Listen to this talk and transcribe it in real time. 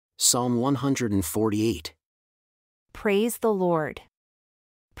Psalm 148. Praise the Lord.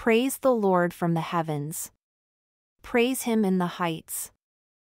 Praise the Lord from the heavens. Praise him in the heights.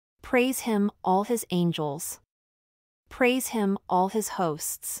 Praise him, all his angels. Praise him, all his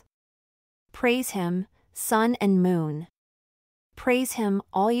hosts. Praise him, sun and moon. Praise him,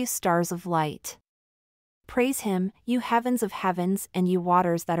 all you stars of light. Praise him, you heavens of heavens and you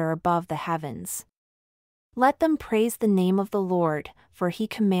waters that are above the heavens. Let them praise the name of the Lord, for he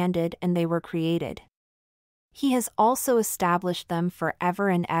commanded and they were created. He has also established them forever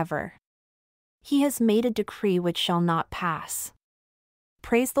and ever. He has made a decree which shall not pass.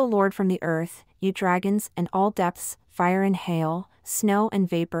 Praise the Lord from the earth, you dragons and all depths, fire and hail, snow and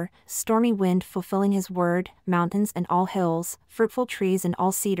vapor, stormy wind fulfilling his word, mountains and all hills, fruitful trees and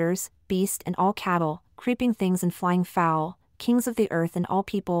all cedars, beast and all cattle, creeping things and flying fowl, kings of the earth and all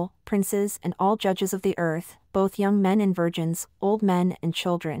people, princes and all judges of the earth, both young men and virgins, old men and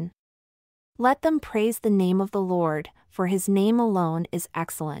children. Let them praise the name of the Lord, for his name alone is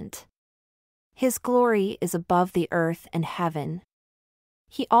excellent. His glory is above the earth and heaven.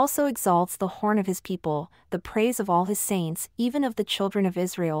 He also exalts the horn of his people, the praise of all his saints, even of the children of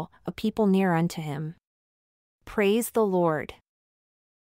Israel, a people near unto him. Praise the Lord.